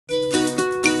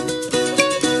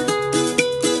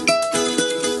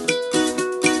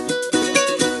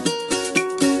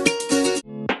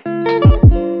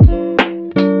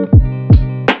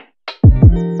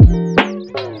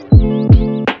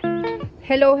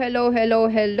Hello.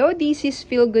 This is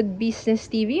Feel Good Business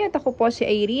TV at ako po si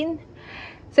Irene.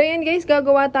 So yan guys,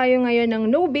 gagawa tayo ngayon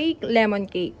ng no-bake lemon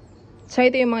cake. So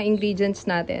ito yung mga ingredients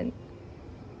natin.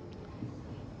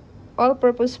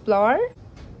 All-purpose flour,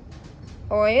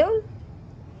 oil,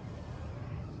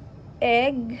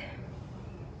 egg,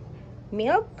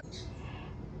 milk,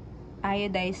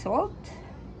 iodized salt,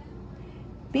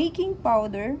 baking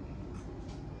powder,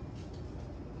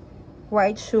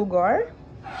 white sugar,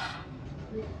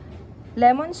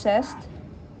 lemon zest,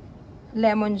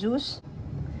 lemon juice.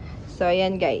 So,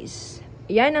 ayan guys.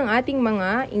 Yan ang ating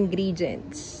mga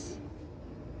ingredients.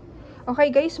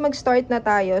 Okay guys, mag-start na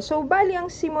tayo. So, bali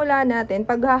ang simula natin,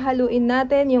 paghahaluin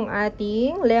natin yung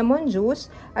ating lemon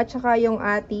juice at saka yung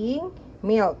ating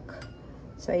milk.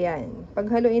 So, ayan.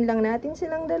 Paghaluin lang natin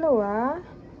silang dalawa.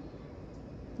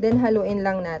 Then, haluin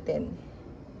lang natin.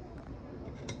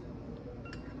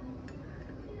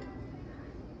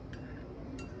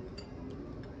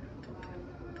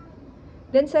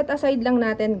 Then, set aside lang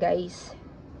natin, guys.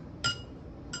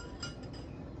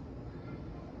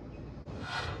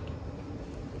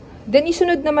 Then,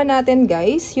 isunod naman natin,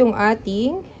 guys, yung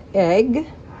ating egg.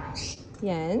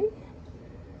 Yan.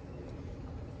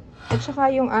 At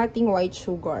saka yung ating white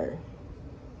sugar.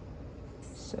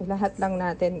 So, lahat lang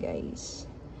natin,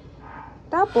 guys.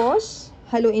 Tapos,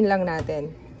 haluin lang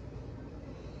natin.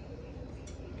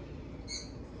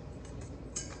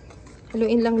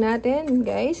 Haluin lang natin,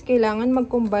 guys. Kailangan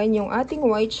mag-combine yung ating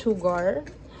white sugar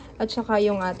at saka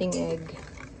yung ating egg.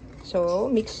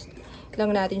 So, mix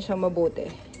lang natin siya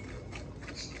mabuti.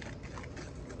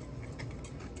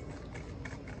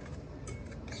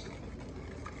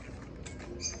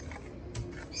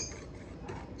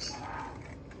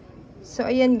 So,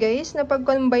 ayan guys,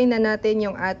 napag-combine na natin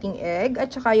yung ating egg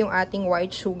at saka yung ating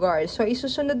white sugar. So,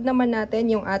 isusunod naman natin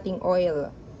yung ating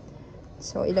oil.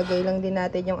 So, ilagay lang din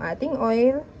natin yung ating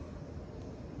oil.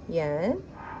 Yan.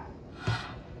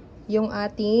 Yung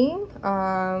ating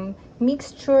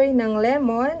mixture ng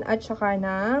lemon at saka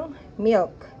ng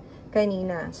milk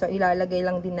kanina. So, ilalagay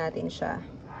lang din natin siya.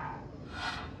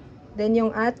 Then,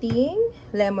 yung ating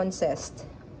lemon zest.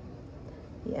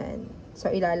 Yan. So,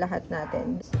 ilalahat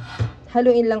natin.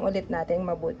 Haluin lang ulit natin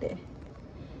mabuti.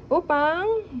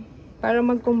 Para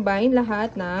mag-combine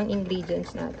lahat ng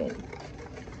ingredients natin.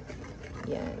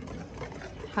 Yan.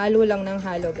 Halo lang ng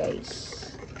halo, guys.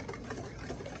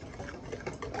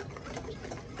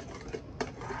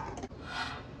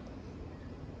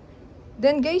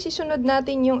 Then, guys, isunod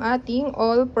natin yung ating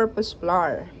all-purpose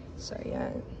flour. So,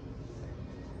 yan.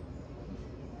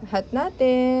 Lahat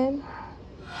natin.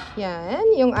 Yan.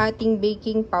 Yung ating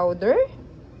baking powder.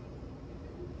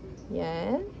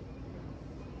 Yan.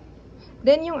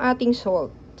 Then, yung ating salt.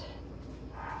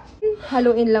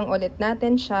 Haluin lang ulit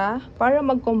natin siya para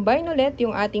mag-combine ulit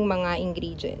yung ating mga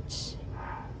ingredients.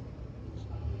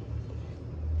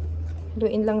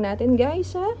 Haluin lang natin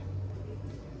guys ha.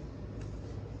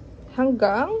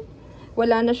 Hanggang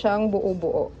wala na siyang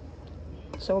buo-buo.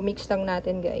 So mix lang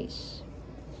natin guys.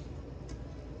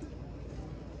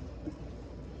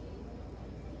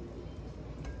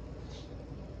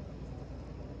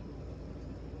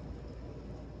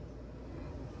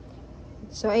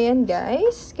 So, ayan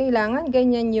guys, kailangan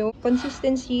ganyan yung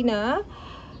consistency na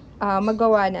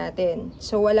magawa natin.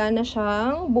 So, wala na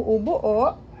siyang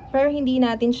buo-buo, pero hindi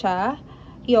natin siya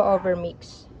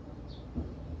i-overmix.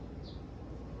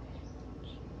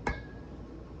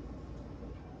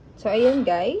 So, ayan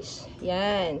guys,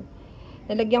 yan.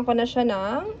 Nalagyan ko na siya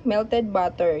ng melted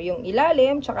butter, yung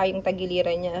ilalim, tsaka yung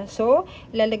tagiliran niya. So,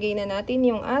 ilalagay na natin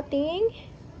yung ating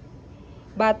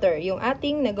butter, yung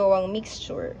ating nagawang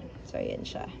mixture. So, ayan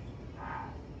siya.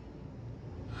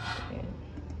 Ayan.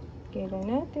 Okay lang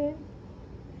natin.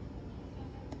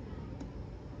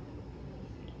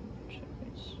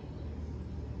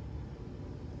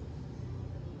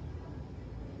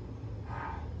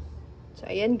 So,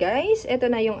 ayan guys.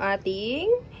 Ito na yung ating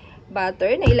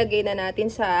butter na ilagay na natin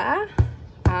sa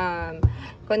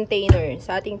container,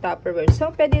 sa ating Tupperware. So,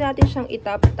 pwede natin siyang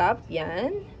itap-tap.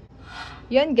 Yan.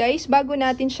 Yan guys, bago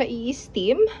natin siya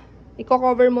i-steam,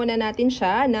 i-cover muna natin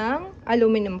siya ng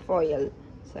aluminum foil.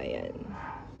 So, ayan.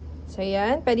 So,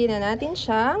 ayan. Pwede na natin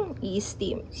siyang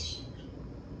i-steam.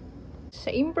 Sa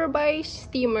improvised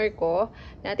steamer ko,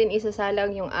 natin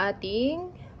isasalang yung ating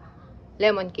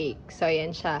lemon cake. So,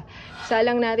 ayan siya.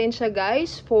 Salang natin siya,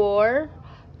 guys, for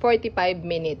 45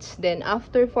 minutes. Then,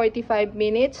 after 45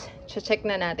 minutes, check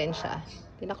na natin siya.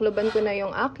 Tinakluban ko na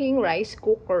yung aking rice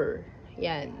cooker.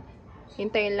 Yan.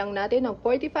 Hintayin lang natin ng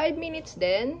 45 minutes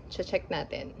then check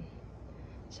natin.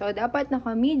 So, dapat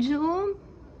naka-medium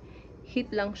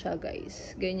heat lang siya,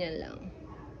 guys. Ganyan lang.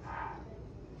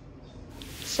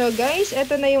 So guys,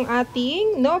 ito na yung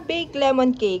ating no-bake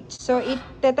lemon cake. So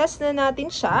itetest na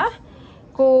natin siya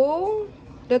kung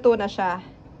luto na siya.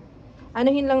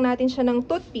 Anuhin lang natin siya ng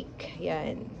toothpick.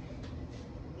 Yan.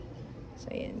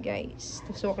 So ayan guys.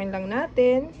 Tusukin lang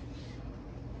natin.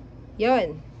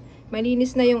 Yan.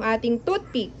 Malinis na yung ating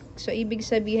toothpick. So ibig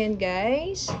sabihin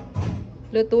guys,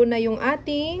 luto na yung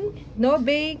ating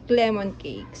no-bake lemon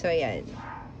cake. So ayan.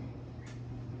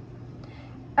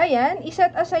 Ayan,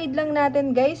 iset aside lang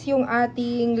natin guys yung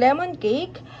ating lemon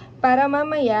cake para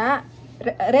mamaya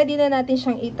ready na natin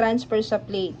siyang i-transfer sa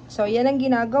plate. So, yan ang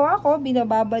ginagawa ko.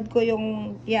 Binababad ko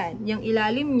yung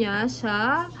ilalim niya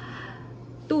sa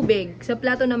tubig, sa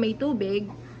plato na may tubig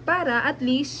para at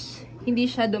least hindi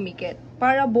siya dumikit.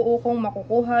 Para buo kong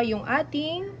makukuha yung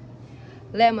ating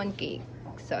lemon cake.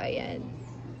 So, ayan.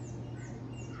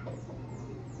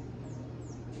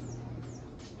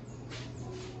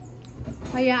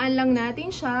 Hayaan lang natin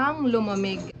siyang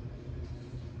lumamig.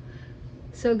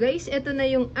 So guys, ito na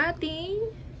yung ating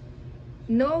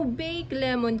no-bake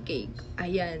lemon cake.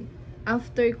 Ayan.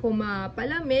 After ko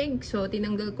mapalamig, so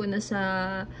tinanggal ko na sa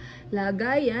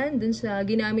lagayan, dun sa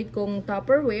ginamit kong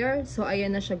Tupperware. So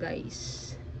ayan na siya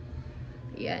guys.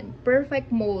 Ayan.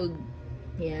 Perfect mold.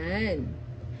 Ayan.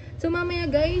 So mamaya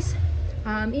guys,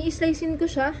 i-slicein ko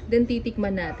siya, then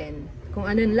titikman natin kung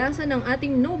anong lasa ng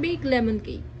ating no-bake lemon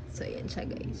cake. So, ayan siya,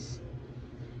 guys.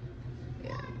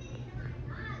 Ayan.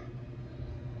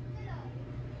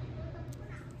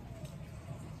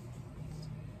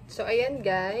 So, ayan,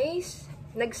 guys.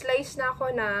 Nag-slice na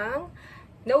ako ng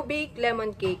no-bake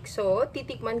lemon cake. So,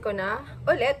 titikman ko na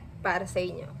ulit para sa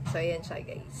inyo. So, ayan siya,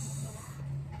 guys.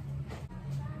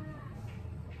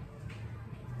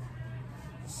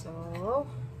 So,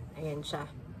 ayan siya.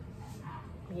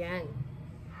 Ayan.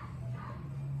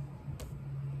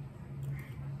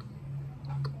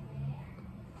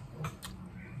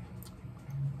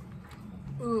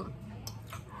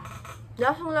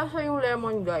 Lasang-lasa yung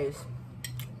lemon, guys.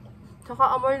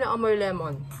 Saka amoy na amoy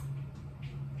lemon.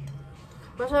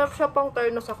 Masarap siya pang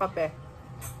turno sa kape.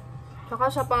 Saka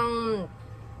sa pang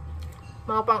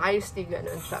mga pang iced tea,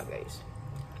 ganun siya, guys.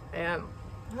 Ayan.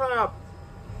 Sarap.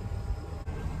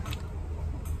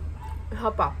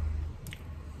 Hapa.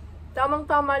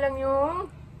 Tamang-tama lang yung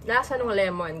lasa ng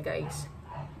lemon, guys.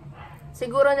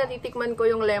 Siguro natitikman ko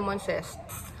yung lemon zest.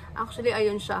 Actually,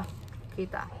 ayun siya.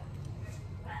 Kita.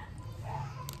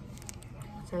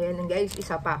 So, ayan guys.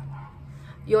 Isa pa.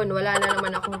 Yun, wala na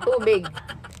naman akong tubig.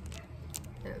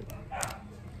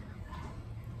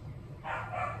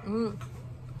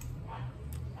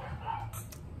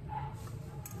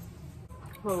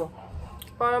 Oh,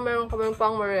 para meron kaming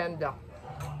pang merienda.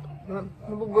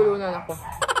 Nabubulunan ako.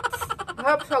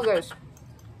 Harap siya guys.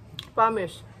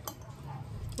 Promise.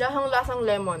 Lasang-lasang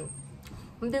lemon.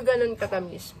 Hindi ganun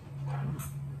katamis.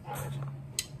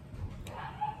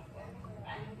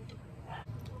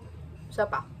 Isa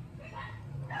pa.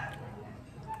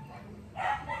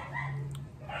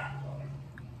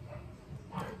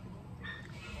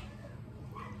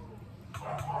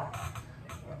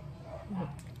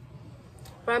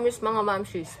 Promise mga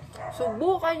mamshis.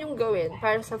 Subukan yung gawin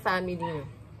para sa family nyo.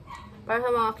 Para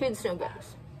sa mga kids nyo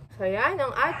guys. So yan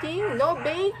ang ating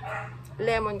no-bake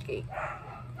lemon cake.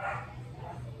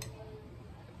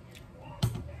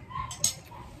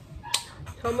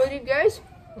 So muli guys,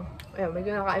 ayan, may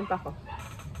kinakain pa ako.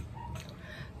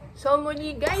 So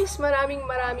muli guys, maraming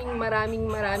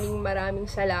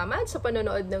salamat sa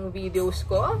panonood ng videos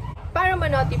ko. Para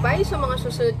ma-notify sa mga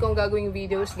susunod kong gagawing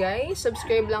videos guys,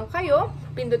 subscribe lang kayo,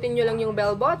 pindutin nyo lang yung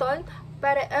bell button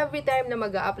para every time na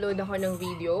mag-upload ako ng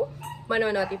video,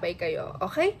 mano-notify kayo.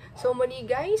 Okay? So muli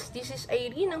guys, this is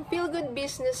Irene ng Feel Good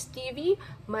Business TV.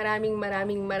 Maraming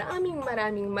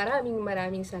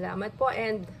salamat po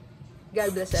and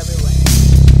God bless everyone.